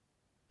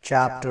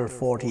Chapter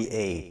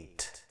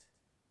 48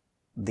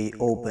 The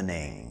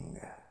Opening.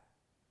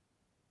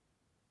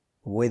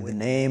 With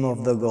name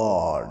of the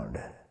God,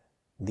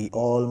 the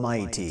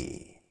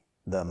Almighty,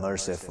 the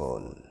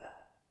Merciful.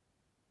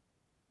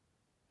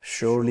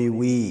 Surely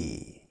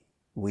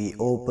we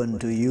open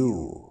to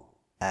you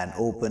an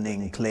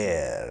opening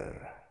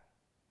clear,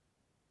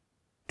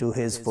 to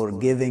His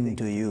forgiving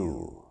to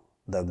you,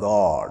 the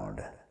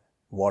God,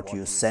 what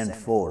you sent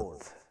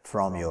forth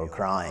from your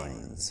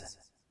crimes,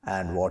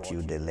 and what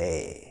you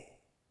delay,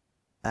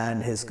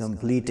 and His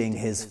completing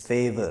His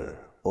favor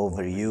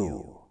over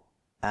you,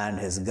 and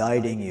His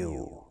guiding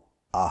you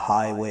a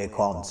highway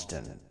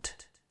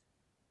constant.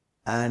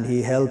 And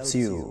He helps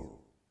you,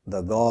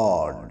 the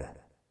God,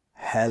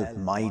 help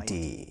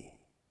mighty.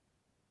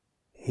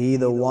 He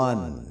the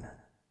one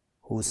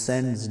who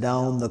sends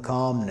down the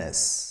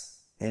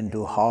calmness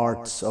into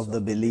hearts of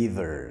the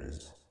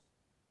believers,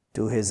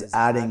 to His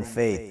adding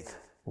faith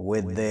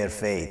with their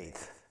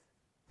faith,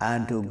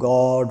 and to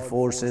God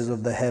forces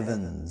of the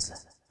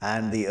heavens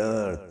and the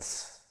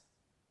earth,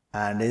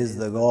 and is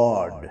the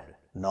God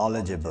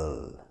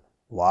knowledgeable,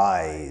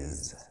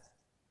 wise.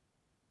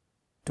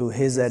 To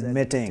His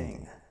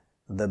admitting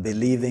the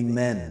believing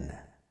men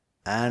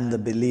and the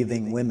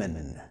believing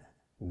women,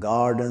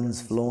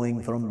 gardens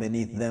flowing from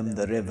beneath them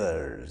the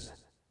rivers,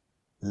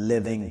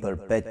 living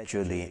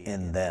perpetually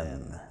in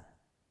them,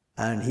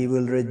 and He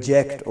will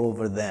reject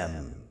over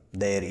them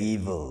their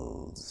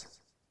evils.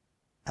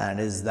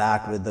 And is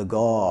that with the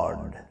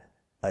God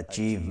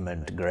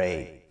achievement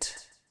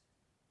great?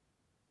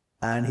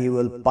 And He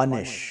will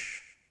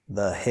punish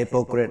the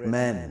hypocrite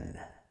men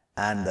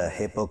and the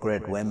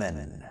hypocrite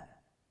women,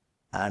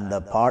 and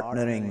the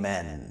partnering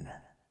men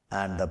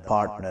and the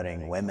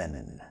partnering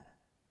women,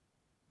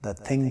 the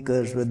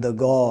thinkers with the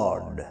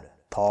God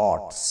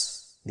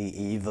thoughts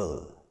the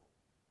evil,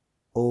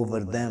 over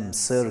them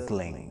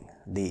circling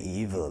the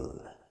evil,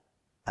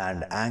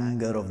 and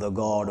anger of the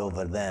God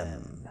over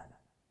them,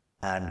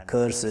 and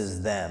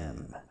curses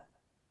them,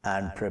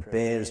 and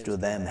prepares to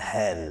them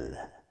hell,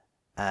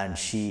 and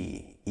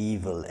she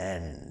evil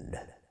end.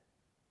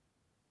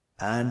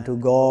 And to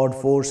God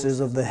forces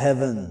of the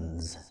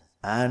heavens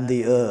and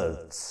the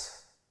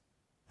earths,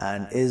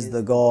 and is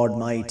the God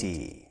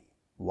mighty,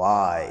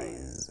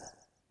 wise.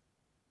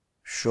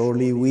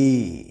 Surely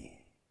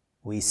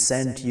we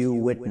sent you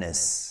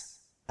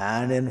witness,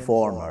 and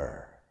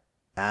informer,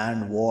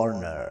 and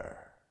warner,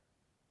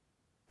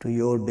 to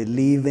your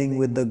believing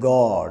with the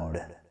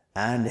God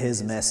and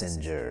His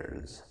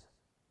messengers,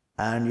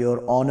 and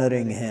your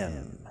honoring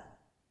Him,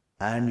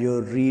 and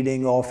your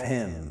reading of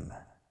Him,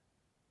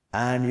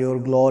 and your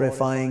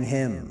glorifying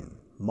Him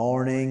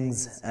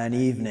mornings and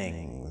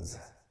evenings.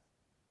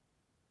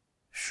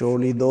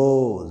 Surely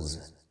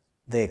those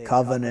they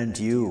covenant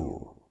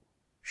you,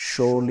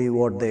 surely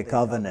what they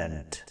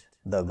covenant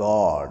the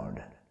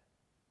God,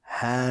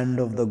 hand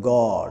of the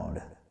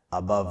God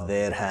above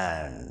their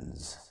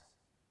hands.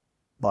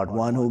 But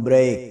one who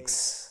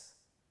breaks,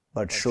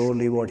 but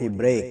surely what he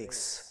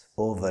breaks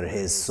over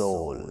his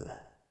soul.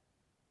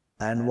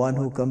 And one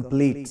who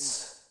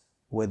completes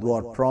with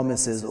what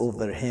promises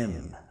over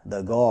him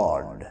the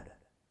God,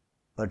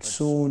 but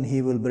soon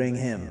He will bring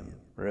him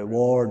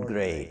reward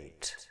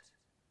great.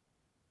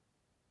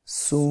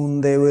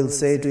 Soon they will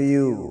say to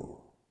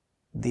you,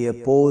 the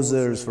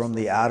opposers from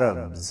the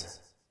Arabs,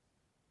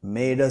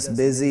 made us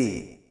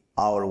busy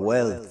our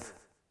wealth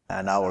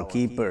and our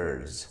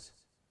keepers,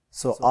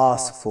 so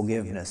ask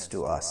forgiveness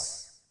to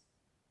us.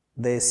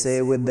 They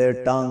say with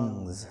their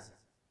tongues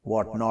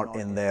what not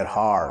in their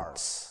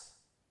hearts.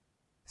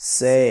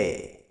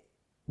 Say,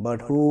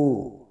 but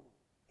who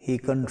He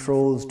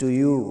controls to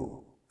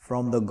you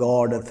from the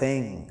God a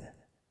thing,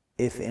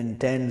 if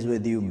intends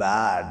with you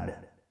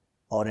bad,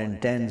 or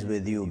intends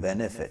with you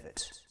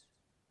benefit,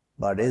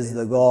 but is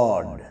the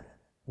God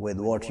with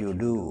what you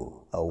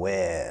do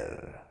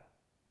aware.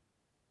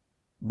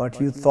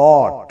 But you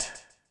thought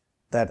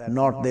that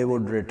not they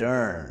would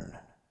return,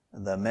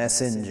 the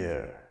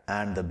messenger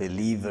and the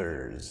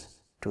believers,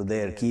 to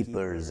their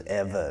keepers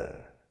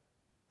ever,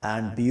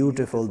 and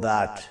beautiful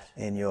that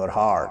in your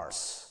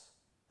hearts,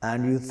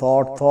 and you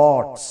thought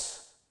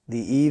thoughts, the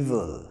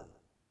evil,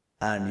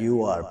 and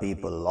you are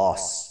people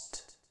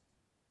lost.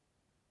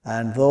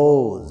 And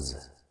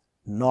those,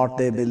 not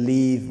they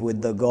believe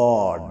with the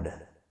God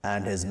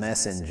and His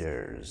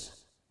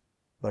messengers,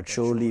 but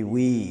surely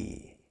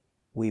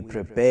we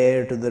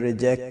prepare to the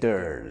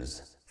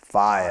rejectors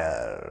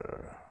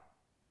fire.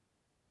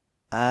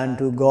 And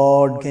to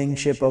God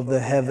kingship of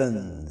the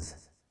heavens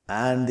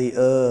and the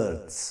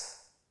earths,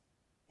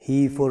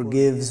 He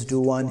forgives to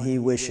one He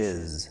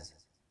wishes,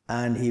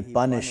 and He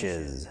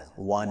punishes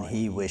one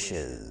He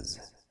wishes,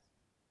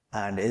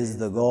 and is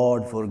the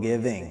God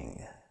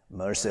forgiving,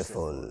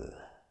 merciful.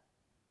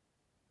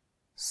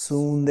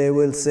 Soon they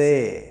will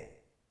say,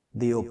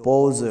 the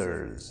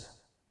opposers,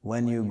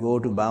 when you go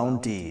to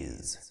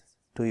bounties,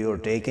 to your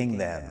taking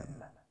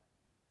them,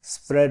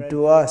 spread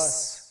to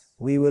us,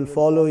 we will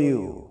follow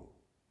you.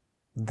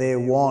 They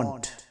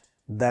want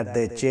that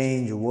they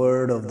change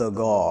word of the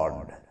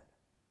God,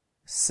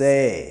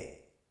 Say,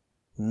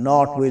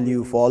 not will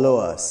you follow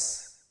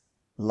us,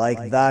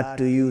 like that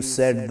to you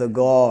said the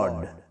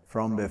God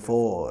from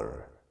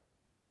before.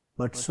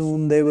 But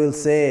soon they will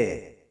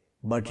say,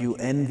 but you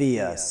envy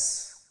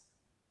us.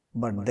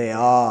 But they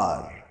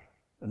are,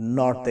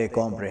 not they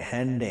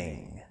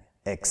comprehending,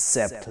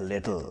 except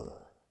little.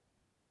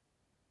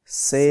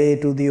 Say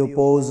to the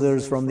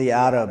opposers from the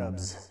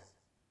Arabs,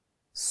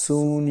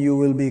 soon you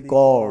will be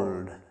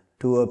called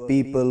to a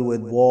people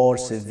with war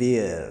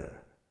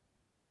severe.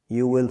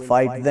 You will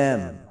fight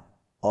them,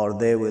 or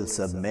they will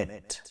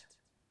submit.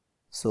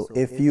 So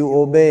if you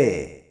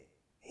obey,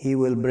 He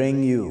will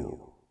bring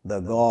you, the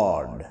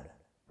God,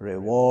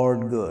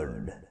 reward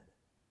good.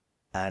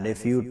 And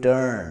if you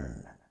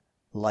turn,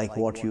 like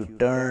what you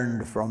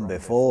turned from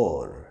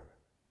before,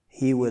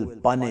 He will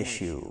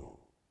punish you,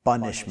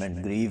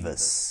 punishment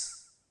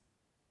grievous.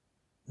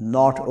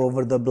 Not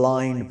over the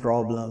blind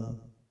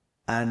problem,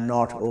 and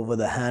not over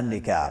the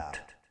handicapped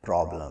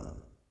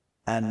problem,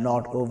 and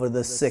not over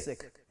the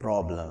sick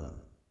problem.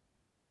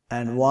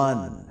 And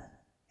one,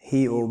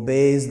 he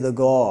obeys the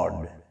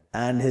God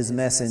and His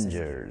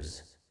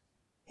messengers.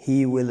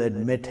 He will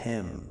admit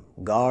him,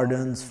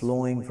 gardens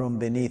flowing from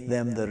beneath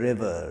them the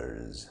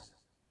rivers.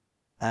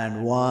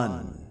 And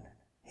one,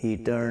 he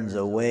turns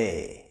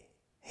away,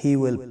 He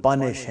will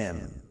punish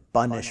him,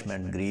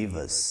 punishment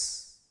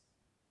grievous.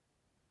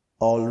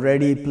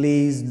 Already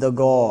pleased the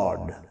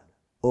God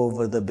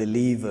over the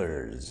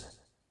believers.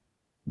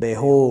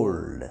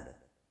 Behold,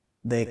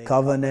 they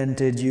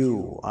covenanted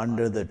you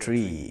under the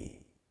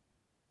tree,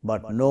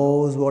 but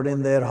knows what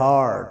in their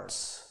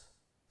hearts,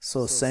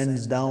 so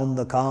sends down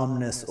the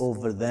calmness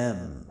over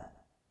them,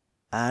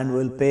 and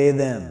will pay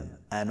them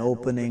an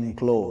opening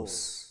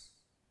close,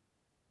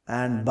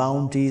 and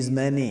bounties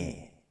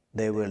many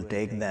they will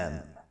take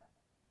them,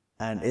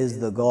 and is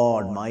the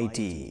God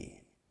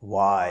mighty,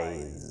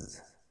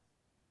 wise.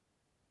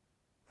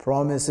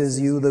 Promises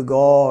you the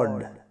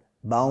God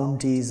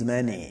bounties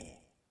many,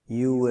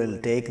 you will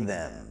take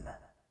them,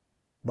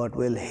 but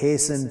will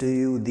hasten to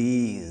you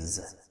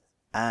these,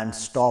 and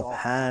stop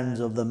hands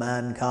of the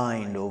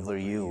mankind over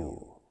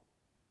you,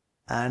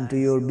 and to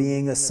your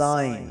being a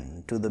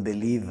sign to the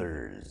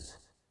believers,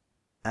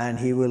 and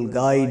He will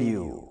guide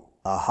you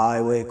a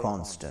highway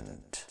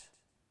constant.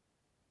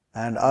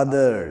 And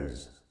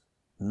others,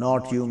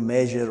 not you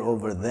measure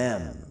over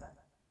them,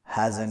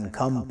 has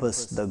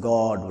encompassed the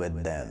God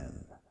with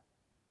them,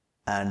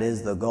 and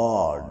is the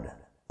God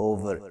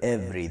over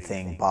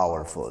everything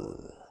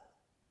powerful.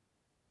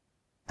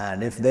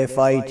 And if they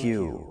fight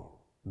you,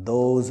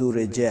 those who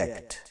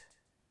reject,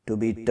 to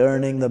be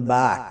turning the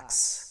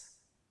backs,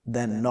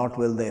 then not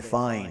will they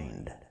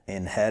find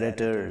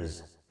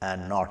inheritors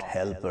and not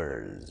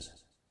helpers.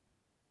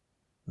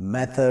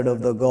 Method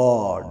of the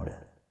God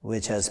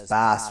which has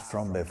passed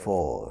from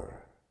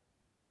before,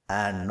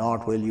 and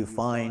not will you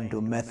find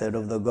to method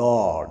of the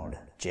God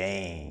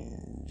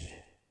change.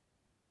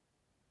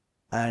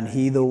 And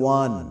He the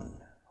one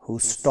who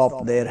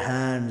stopped their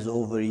hands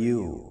over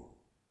you,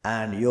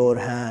 and your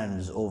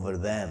hands over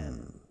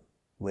them,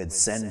 with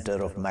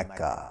center of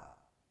Mecca,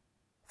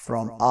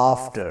 from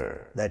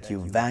after that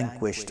you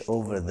vanquished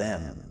over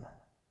them,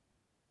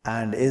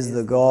 and is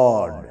the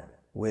God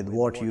with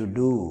what you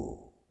do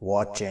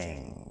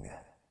watching.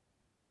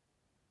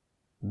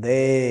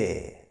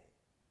 They,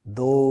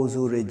 those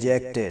who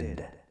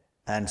rejected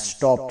and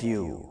stopped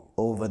you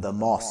over the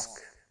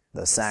mosque,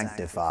 the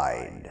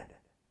sanctified,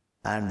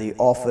 and the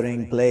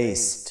offering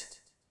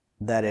placed,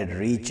 that it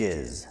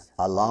reaches,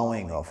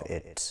 allowing of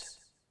it.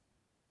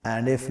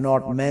 And if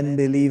not men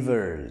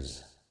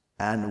believers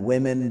and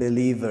women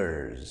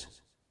believers,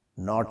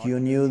 not you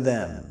knew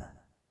them,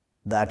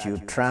 that you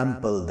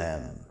trample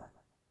them,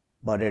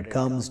 but it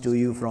comes to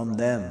you from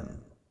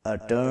them a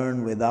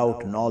turn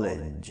without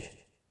knowledge,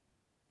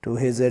 to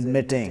His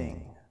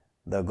admitting,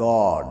 the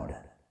God,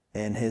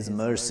 in His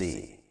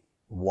mercy,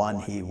 one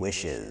He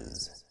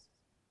wishes.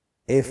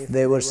 If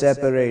they were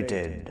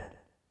separated,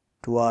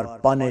 to our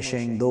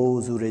punishing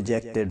those who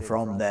rejected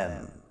from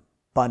them,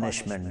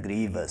 punishment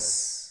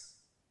grievous.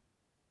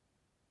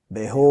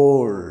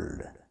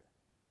 Behold,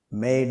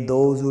 made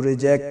those who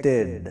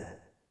rejected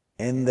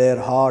in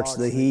their hearts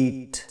the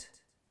heat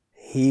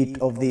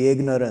of the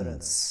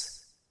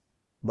ignorance,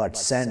 but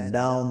sent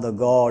down the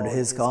God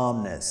His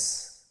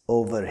calmness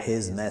over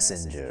His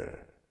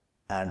messenger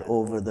and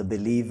over the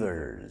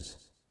believers,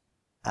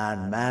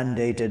 and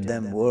mandated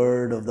them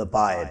word of the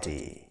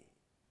piety,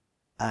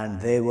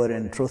 and they were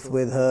in truth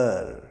with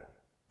her,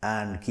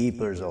 and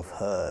keepers of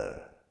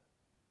her,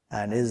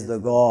 and is the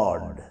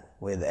God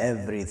with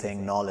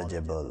everything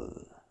knowledgeable.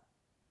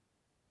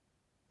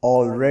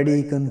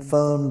 Already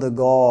confirmed the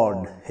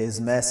God, His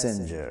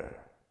messenger,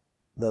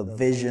 the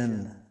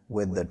vision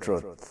with the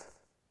truth.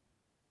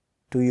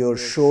 To your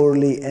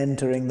surely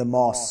entering the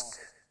mosque,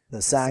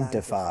 the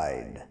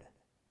sanctified,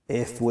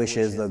 if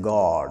wishes the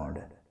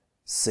God,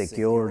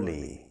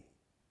 securely,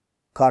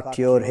 cut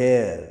your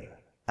hair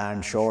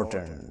and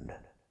shortened,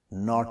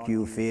 not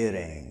you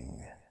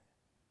fearing,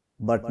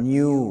 but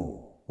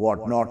knew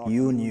what not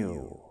you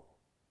knew,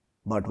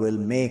 but will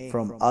make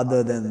from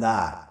other than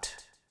that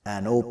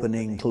an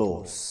opening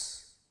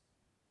close.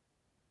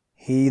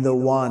 He the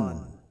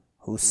one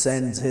who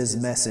sends his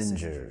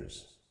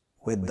messengers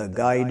with the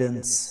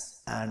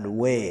guidance and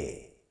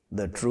way,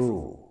 the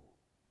true,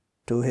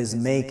 to his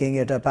making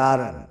it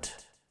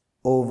apparent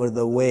over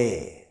the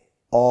way,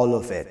 all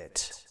of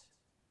it,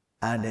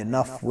 and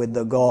enough with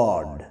the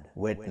God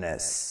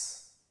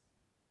witness.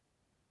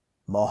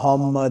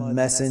 Muhammad,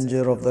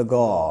 messenger of the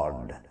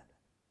God,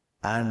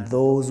 and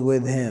those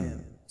with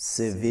him,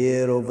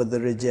 severe over the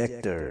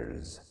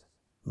rejectors,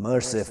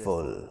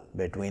 merciful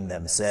between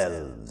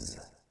themselves.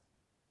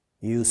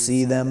 You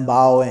see them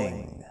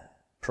bowing,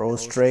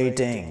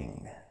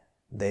 prostrating,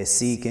 they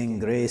seeking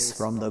grace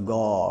from the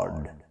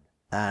God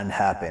and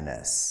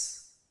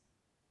happiness.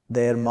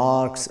 Their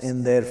marks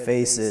in their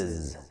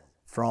faces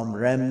from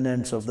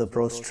remnants of the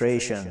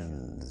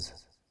prostrations,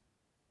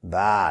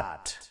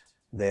 that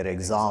their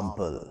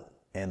example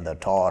in the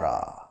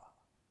Torah,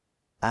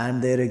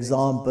 and their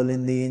example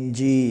in the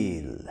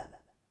Injil,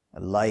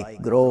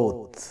 like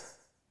growth,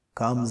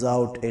 comes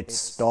out its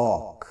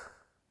stalk,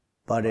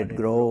 but it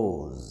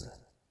grows,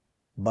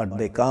 but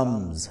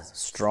becomes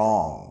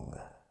strong,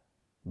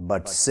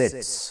 but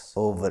sits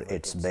over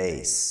its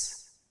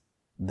base.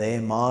 They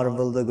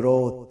marvel the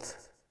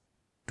growth,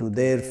 to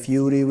their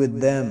fury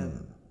with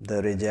them,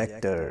 the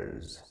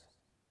rejectors.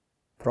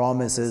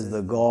 Promises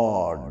the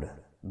God,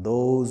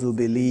 those who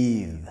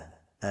believe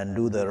and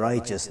do the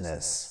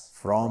righteousness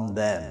from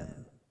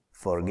them,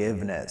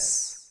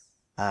 forgiveness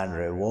and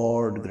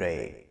reward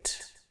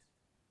great.